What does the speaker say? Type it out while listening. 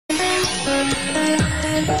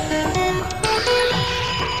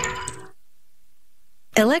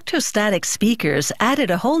Electrostatic speakers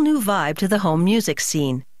added a whole new vibe to the home music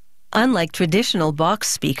scene. Unlike traditional box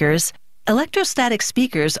speakers, electrostatic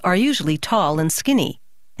speakers are usually tall and skinny,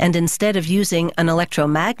 and instead of using an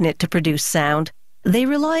electromagnet to produce sound, they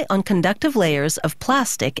rely on conductive layers of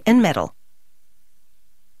plastic and metal.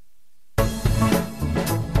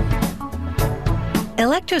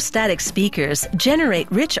 Electrostatic speakers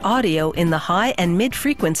generate rich audio in the high and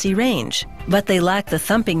mid-frequency range, but they lack the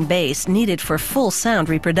thumping bass needed for full sound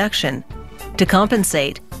reproduction. To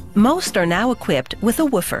compensate, most are now equipped with a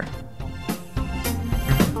woofer.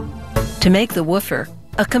 To make the woofer,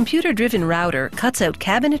 a computer-driven router cuts out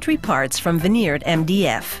cabinetry parts from veneered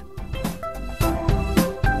MDF.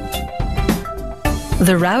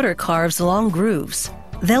 The router carves long grooves.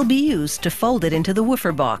 They'll be used to fold it into the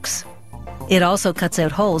woofer box. It also cuts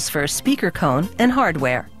out holes for speaker cone and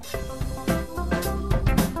hardware.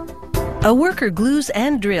 A worker glues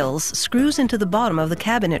and drills screws into the bottom of the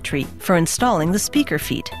cabinetry for installing the speaker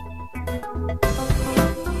feet.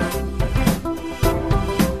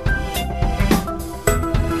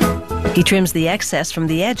 He trims the excess from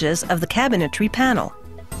the edges of the cabinetry panel.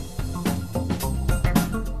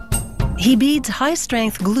 He beads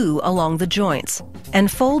high-strength glue along the joints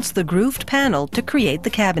and folds the grooved panel to create the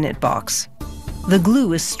cabinet box. The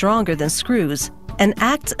glue is stronger than screws and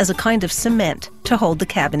acts as a kind of cement to hold the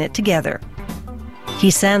cabinet together. He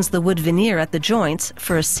sands the wood veneer at the joints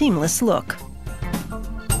for a seamless look.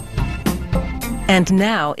 And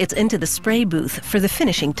now it's into the spray booth for the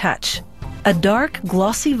finishing touch. A dark,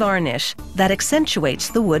 glossy varnish that accentuates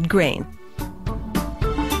the wood grain.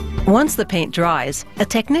 Once the paint dries, a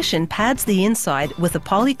technician pads the inside with a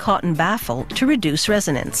poly-cotton baffle to reduce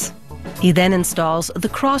resonance. He then installs the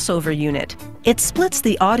crossover unit. It splits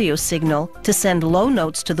the audio signal to send low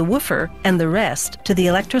notes to the woofer and the rest to the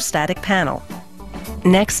electrostatic panel.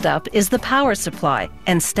 Next up is the power supply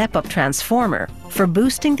and step-up transformer for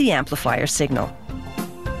boosting the amplifier signal.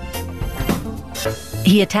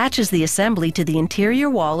 He attaches the assembly to the interior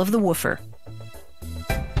wall of the woofer.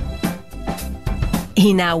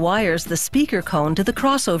 He now wires the speaker cone to the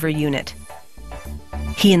crossover unit.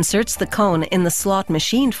 He inserts the cone in the slot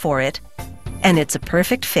machined for it, and it's a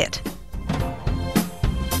perfect fit.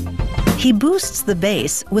 He boosts the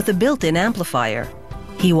bass with a built-in amplifier.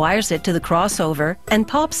 He wires it to the crossover and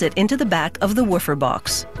pops it into the back of the woofer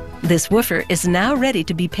box. This woofer is now ready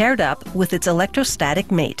to be paired up with its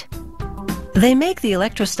electrostatic mate. They make the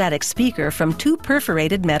electrostatic speaker from two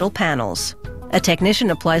perforated metal panels. A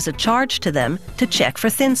technician applies a charge to them to check for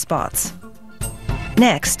thin spots.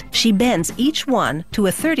 Next, she bends each one to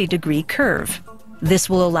a 30-degree curve. This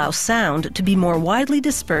will allow sound to be more widely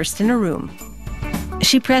dispersed in a room.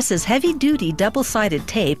 She presses heavy-duty double-sided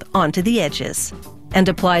tape onto the edges and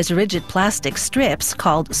applies rigid plastic strips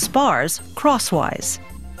called spars crosswise.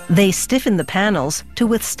 They stiffen the panels to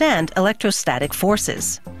withstand electrostatic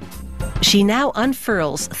forces. She now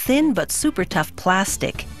unfurls thin but super tough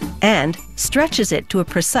plastic and stretches it to a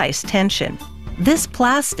precise tension. This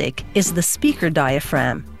plastic is the speaker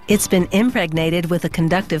diaphragm. It's been impregnated with a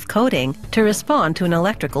conductive coating to respond to an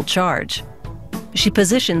electrical charge. She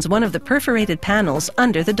positions one of the perforated panels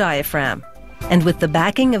under the diaphragm, and with the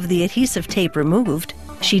backing of the adhesive tape removed,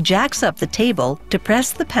 she jacks up the table to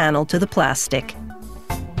press the panel to the plastic.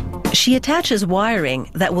 She attaches wiring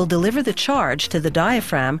that will deliver the charge to the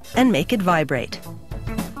diaphragm and make it vibrate.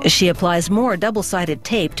 She applies more double-sided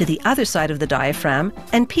tape to the other side of the diaphragm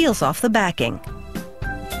and peels off the backing.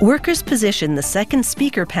 Workers position the second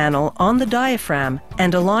speaker panel on the diaphragm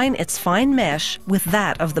and align its fine mesh with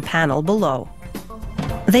that of the panel below.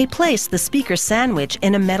 They place the speaker sandwich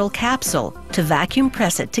in a metal capsule to vacuum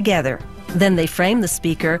press it together. Then they frame the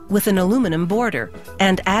speaker with an aluminum border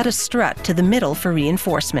and add a strut to the middle for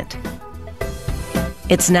reinforcement.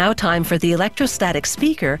 It's now time for the electrostatic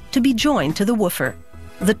speaker to be joined to the woofer.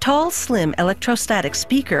 The tall, slim electrostatic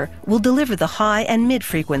speaker will deliver the high and mid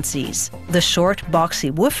frequencies. The short,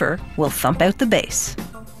 boxy woofer will thump out the bass.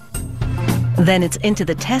 Then it's into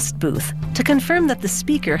the test booth to confirm that the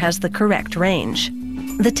speaker has the correct range.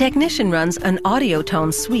 The technician runs an audio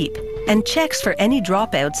tone sweep and checks for any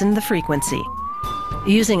dropouts in the frequency.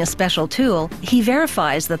 Using a special tool, he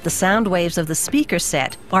verifies that the sound waves of the speaker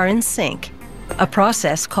set are in sync, a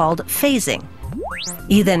process called phasing.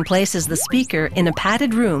 He then places the speaker in a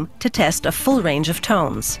padded room to test a full range of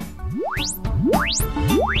tones.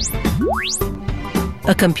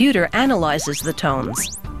 A computer analyzes the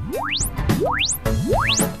tones.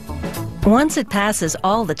 Once it passes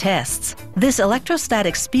all the tests, this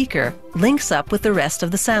electrostatic speaker links up with the rest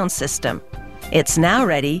of the sound system. It's now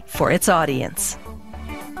ready for its audience.